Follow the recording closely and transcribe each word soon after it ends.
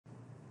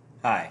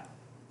Hi,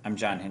 I'm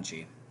John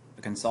Hinchy,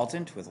 a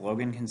consultant with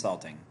Logan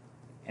Consulting,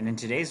 and in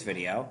today's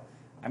video,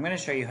 I'm going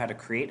to show you how to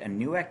create a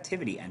new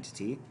activity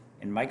entity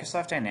in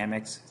Microsoft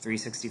Dynamics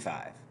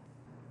 365.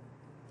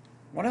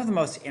 One of the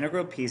most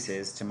integral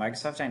pieces to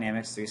Microsoft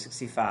Dynamics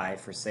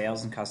 365 for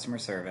sales and customer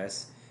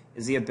service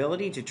is the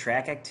ability to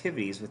track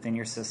activities within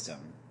your system.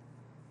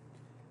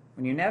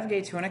 When you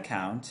navigate to an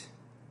account,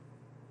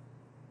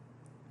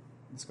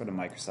 let's go to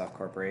Microsoft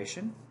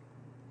Corporation.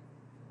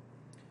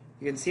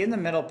 You can see in the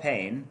middle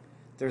pane,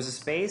 there's a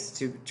space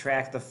to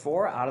track the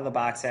 4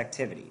 out-of-the-box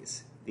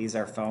activities. These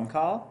are phone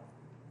call,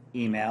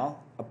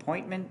 email,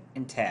 appointment,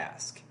 and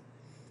task.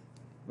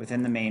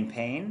 Within the main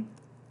pane,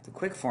 the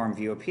quick form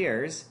view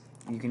appears,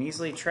 and you can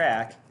easily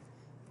track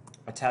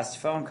a test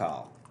phone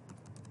call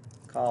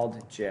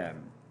called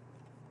Jim.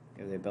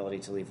 You have the ability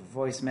to leave a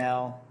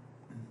voicemail,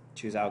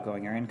 choose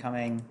outgoing or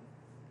incoming,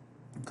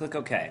 and click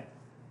OK.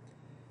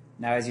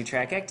 Now as you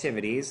track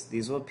activities,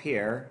 these will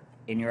appear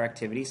in your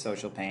activity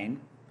social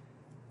pane,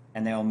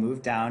 and they will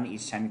move down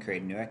each time you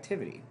create a new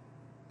activity.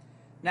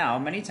 Now,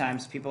 many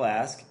times people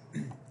ask,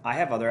 I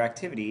have other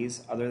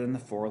activities other than the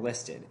 4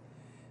 listed.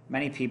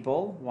 Many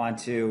people want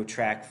to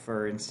track,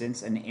 for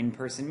instance, an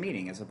in-person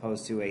meeting as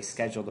opposed to a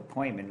scheduled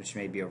appointment, which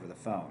may be over the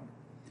phone.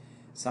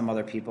 Some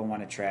other people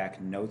want to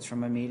track notes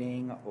from a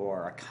meeting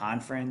or a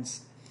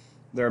conference.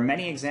 There are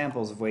many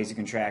examples of ways you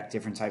can track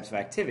different types of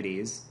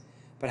activities,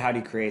 but how do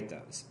you create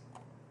those?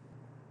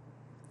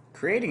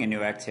 Creating a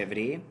new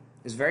activity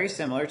is very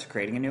similar to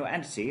creating a new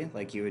entity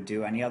like you would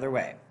do any other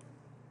way.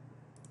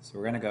 So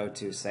we're going to go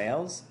to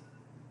Sales,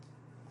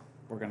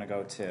 we're going to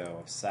go to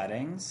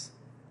Settings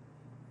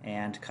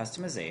and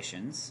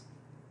Customizations,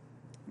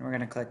 and we're going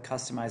to click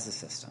Customize the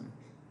System.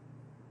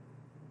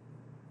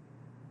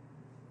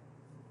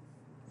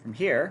 From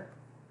here,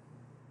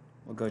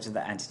 we'll go to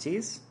the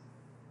Entities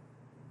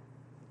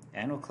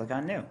and we'll click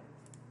on New.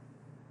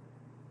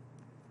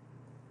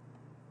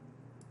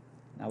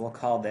 Now we'll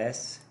call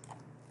this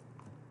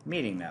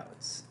Meeting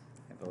Notes.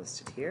 I have it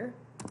listed here.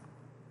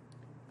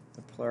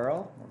 The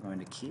plural we're going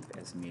to keep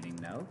as meeting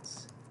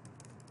notes.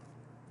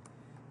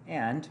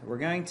 And we're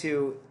going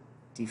to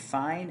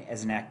define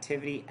as an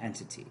activity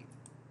entity.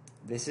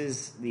 This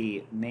is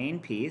the main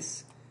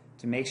piece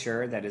to make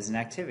sure that is an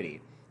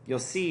activity. You'll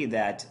see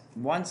that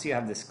once you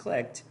have this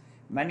clicked,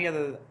 many of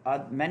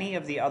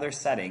the other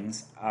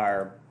settings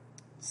are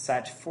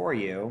set for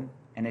you,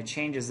 and it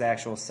changes the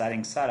actual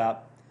setting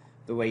setup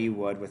the way you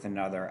would with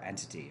another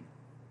entity.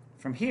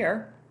 From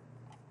here,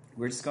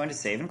 we're just going to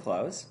save and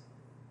close.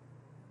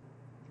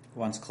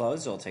 Once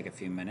closed, it'll take a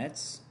few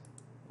minutes.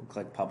 We'll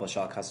click Publish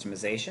All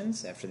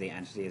Customizations after the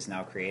entity is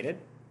now created.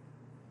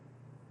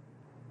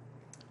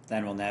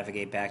 Then we'll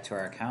navigate back to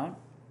our account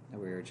that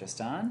we were just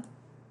on.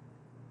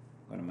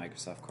 Go to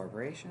Microsoft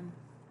Corporation.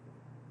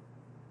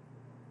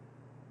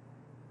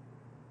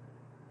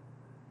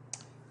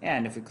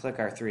 And if we click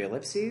our 3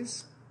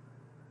 ellipses,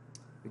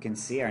 we can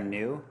see our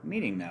new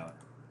meeting note.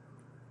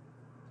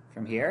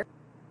 From here,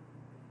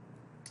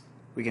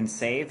 we can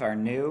save our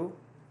new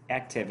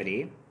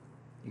activity.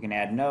 You can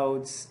add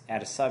notes,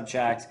 add a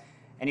subject,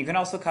 and you can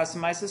also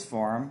customize this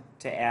form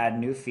to add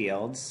new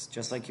fields,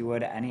 just like you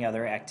would any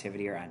other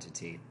activity or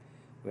entity.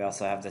 We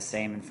also have the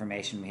same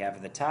information we have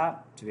at the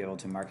top to be able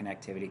to mark an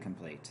activity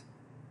complete.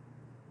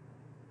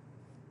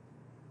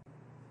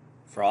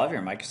 For all of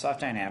your Microsoft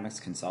Dynamics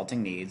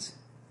consulting needs,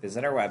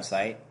 visit our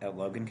website at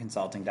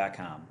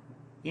loganconsulting.com.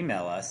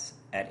 Email us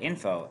at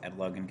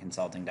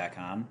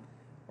info@loganconsulting.com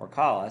or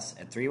call us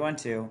at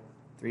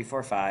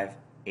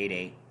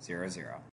 312-345-8800.